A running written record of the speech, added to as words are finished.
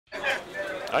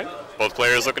Alright, both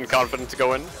players looking confident to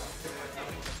go in.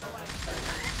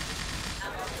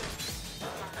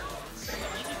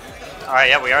 Alright,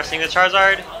 yeah, we are seeing the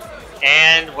Charizard.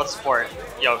 And what support?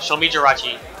 Yo, show me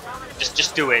Jirachi.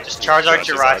 Just do it. Just Charizard,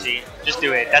 Jirachi. Just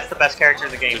do it. That's the best character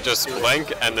in the game. Just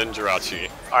blank and then Jirachi.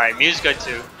 Alright, Mew's good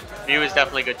too. Mew is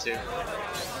definitely good too.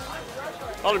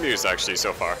 A lot of Mews actually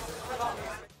so far.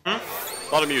 A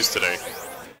lot of Mews today.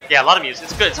 Yeah, a lot of Mews.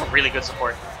 It's good. It's a really good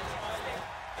support.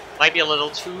 Might be a little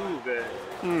too good.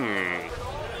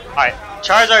 Alright,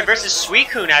 Charizard versus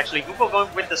Suicune actually. Vuvho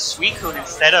going with the Suicune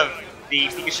instead of the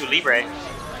Pikachu Libre.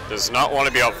 Does not want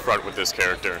to be up front with this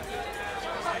character.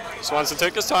 Just wants to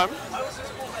take his time.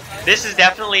 This is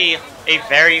definitely a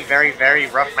very, very, very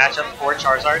rough matchup for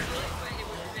Charizard.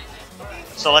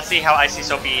 So let's see how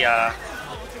IcySoapy,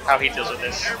 how he deals with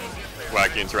this.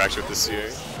 Wacky interaction with the CA.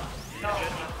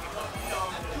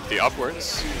 The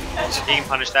upwards. He can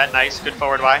punish that. Nice. Good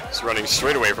forward Y. He's running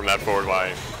straight away from that forward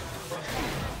Y.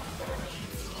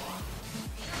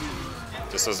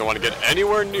 Just doesn't want to get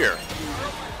anywhere near.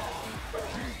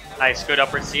 Nice. Good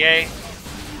upward CA.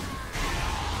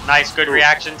 Nice. Good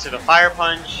reaction to the Fire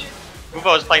Punch.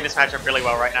 Vuvho is playing this matchup really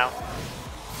well right now.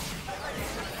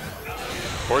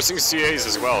 Forcing CAs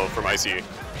as well from Icy,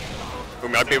 who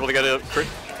might be able to get a crit.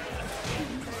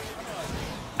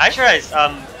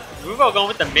 Vuvho going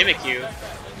with the Mimikyu.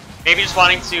 Maybe just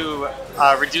wanting to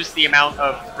reduce the amount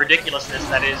of ridiculousness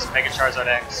that is Mega Charizard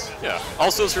X. Yeah.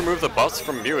 Also, let's remove the buffs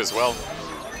from Mew as well.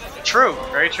 True.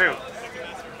 Very true.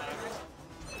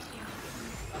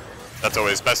 That's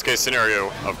always best case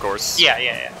scenario, of course. Yeah,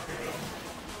 yeah, yeah.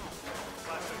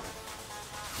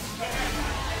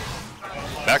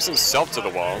 Backs himself to the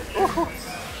wall.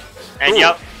 And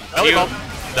yep. Belly bump.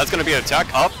 That's going to be an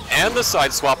attack up and the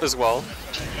side swap as well.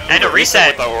 And a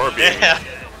reset. With the orb beam. Yeah.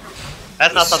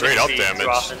 That's not something straight to up see damage. too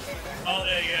often.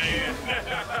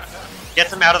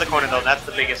 Gets him out of the corner though, that's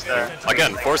the biggest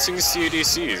Again, forcing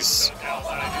CADCs.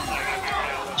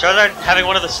 Charizard having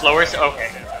one of the slower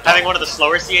having one of the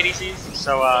slower CADCs,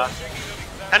 so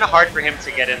kinda hard for him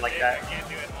to get in like that.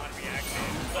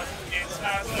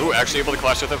 Ooh, actually able to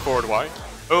clash with that forward Y.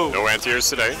 Ooh. No anti-airs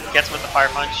today. Gets him with the Fire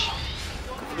Punch.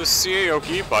 The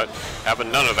CAOP, but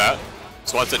having none of that.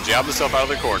 Just wants to jab himself out of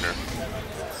the corner.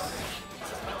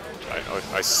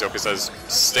 IcySoapy says,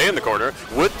 stay in the corner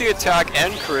with the attack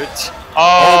and crit.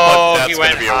 Oh, but that's he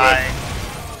went gonna be high. a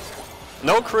whip.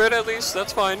 No crit at least,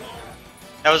 that's fine.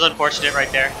 That was unfortunate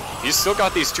right there. He's still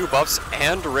got these 2 buffs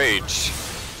and rage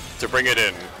to bring it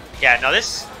in. Yeah, no,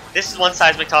 this is one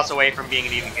seismic toss away from being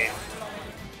an even game.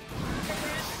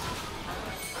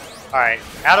 Alright,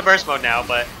 out of burst mode now,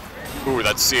 but Ooh,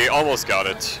 that CA almost got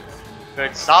it.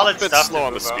 good, solid A bit stuff. slow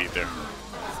on the Vuvho. speed there.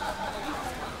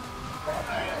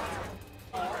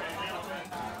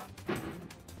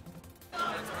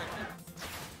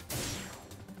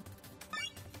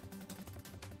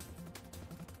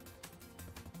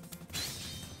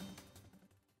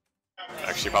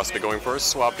 Actually possibly going for a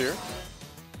swap here.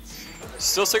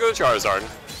 Still stick with Charizard.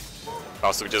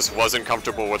 Possibly just wasn't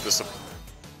comfortable with this.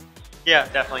 Yeah,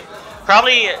 definitely.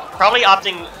 Probably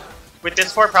opting with this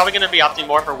support. Probably going to be opting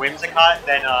more for Whimsicott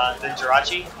than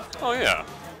Jirachi. Oh yeah.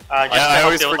 Just to I help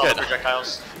always deal with all the forget.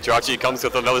 projectiles. Jirachi comes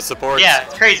with another support. Yeah,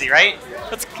 it's crazy, right?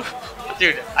 That's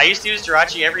Dude, I used to use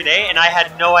Jirachi every day, and I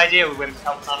had no idea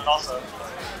Whimsicott was on it also.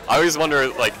 I always wonder,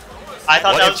 like, I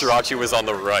thought what that if was Jirachi was on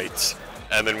the right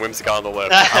and then Whimsicott on the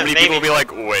left? How many people would be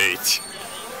like, wait?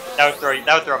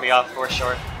 that would throw me off for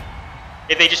sure.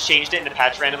 If they just changed it in the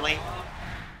patch randomly,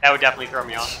 that would definitely throw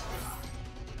me off.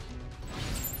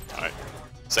 Alright.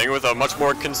 Staying with a much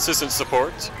more consistent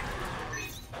support.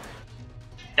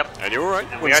 Yep. And you were right.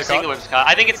 And we are seeing the Whimsicott.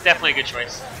 I think it's definitely a good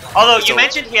choice. Although you So-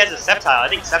 mentioned he has a Sceptile, I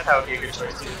think Sceptile would be a good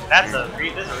choice too. This is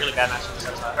a really bad match for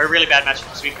Sceptile, or a really bad match for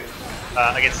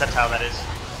Suicune against Sceptile. That is.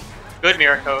 Good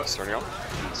Miracle. Starting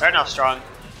off. Starting off strong,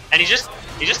 and he's just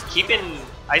keeping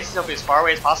IcySoapy as far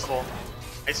away as possible.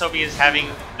 IcySoapy is having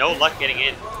no luck getting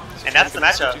in, and that's the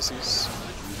matchup.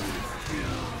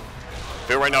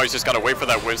 But right now he's just got to wait for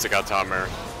that Whimsicott top air.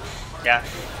 Yeah.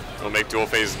 It'll make dual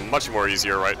phase much more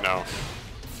easier right now.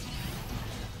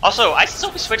 Also,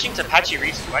 IcySoapy switching to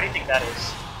Pachirisu. Why do you think that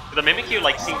is? The Mimikyu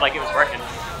seemed like it was working.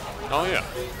 Oh yeah.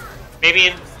 Maybe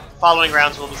in following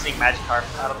rounds we'll be seeing Magikarp.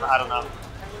 I don't know.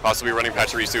 Possibly running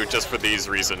Pachirisu just for these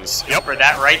reasons. Yep. For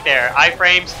that right there,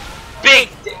 iframes, big.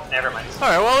 Never mind. All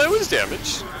right. Well, it was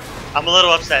damage. I'm a little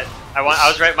upset. I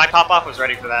was ready. My pop off was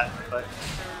ready for that. But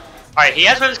all right, he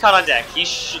has Whimsicott on deck.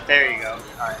 There you go.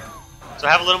 All right. So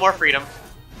have a little more freedom.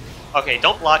 Okay,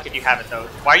 don't block if you have it though.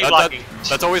 Why are you blocking?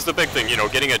 That's always the big thing,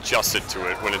 getting adjusted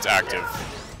to it when it's active.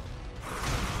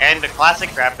 And the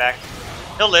classic grab back.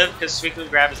 He'll live because Suicune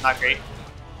grab is not great.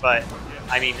 But,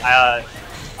 I mean,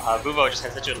 Vuvho just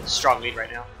has such a strong lead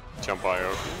right now. Jump by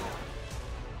Oki.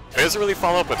 He doesn't really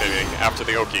follow up with anything after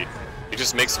the Oki. He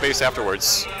just makes space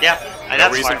afterwards. Yeah, and no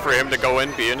that's reason smart. for him to go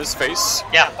in, be in his face.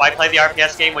 Yeah, why play the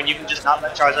RPS game when you can just not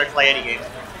let Charizard play any game?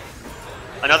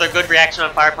 Another good reaction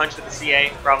on Fire Punch with the CA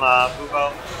from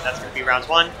Vuvho. That's going to be rounds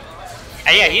 1.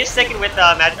 And yeah, he is sticking with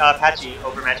Patchy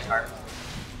over Magikarp.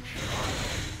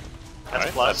 That's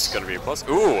a plus. That's going to be a plus.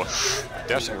 Ooh,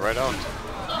 dashing right out.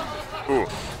 Ooh,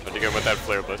 trying to get him with that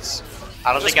Flare Blitz.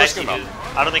 I don't think Icy knew.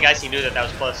 I don't think Icy knew that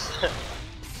was plus.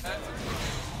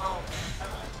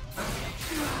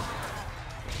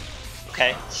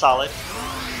 Okay, solid.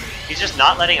 He's just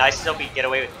not letting IcySoapy get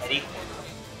away with anything.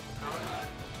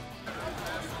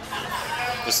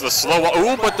 This is the slow one.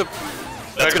 Ooh, but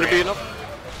that's going to be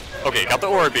enough. Okay, got the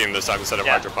Aura Beam this time instead of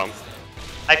Hydro Pump.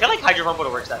 I feel like Hydro Pump would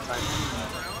have worked that time.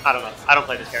 I don't know. I don't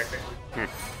play this character.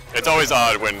 It's always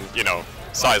odd when, you know,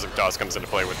 Seismic Toss comes into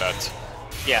play with that.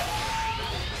 Yeah.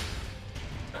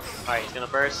 Alright, he's going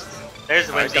to burst. There's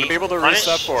the He's going to be able to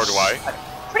reset forward Y. I'm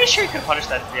pretty sure he could punish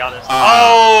that, to be honest.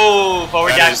 Oh, forward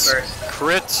dash burst.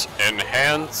 Crit,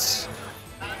 enhance.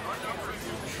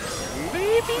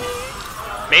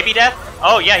 Maybe death?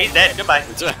 Oh yeah, he's dead. Goodbye.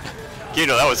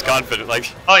 Kino, that was confident.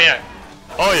 Like. Oh yeah.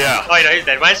 Oh yeah. Oh, you know, he's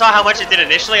dead. When I saw how much it did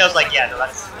initially, I was like, yeah, no,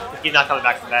 he's not coming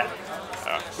back from that.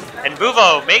 And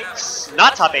Vuvho makes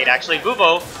not top 8 actually.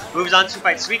 Vuvho moves on to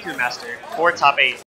fight Suicune Master for top 8.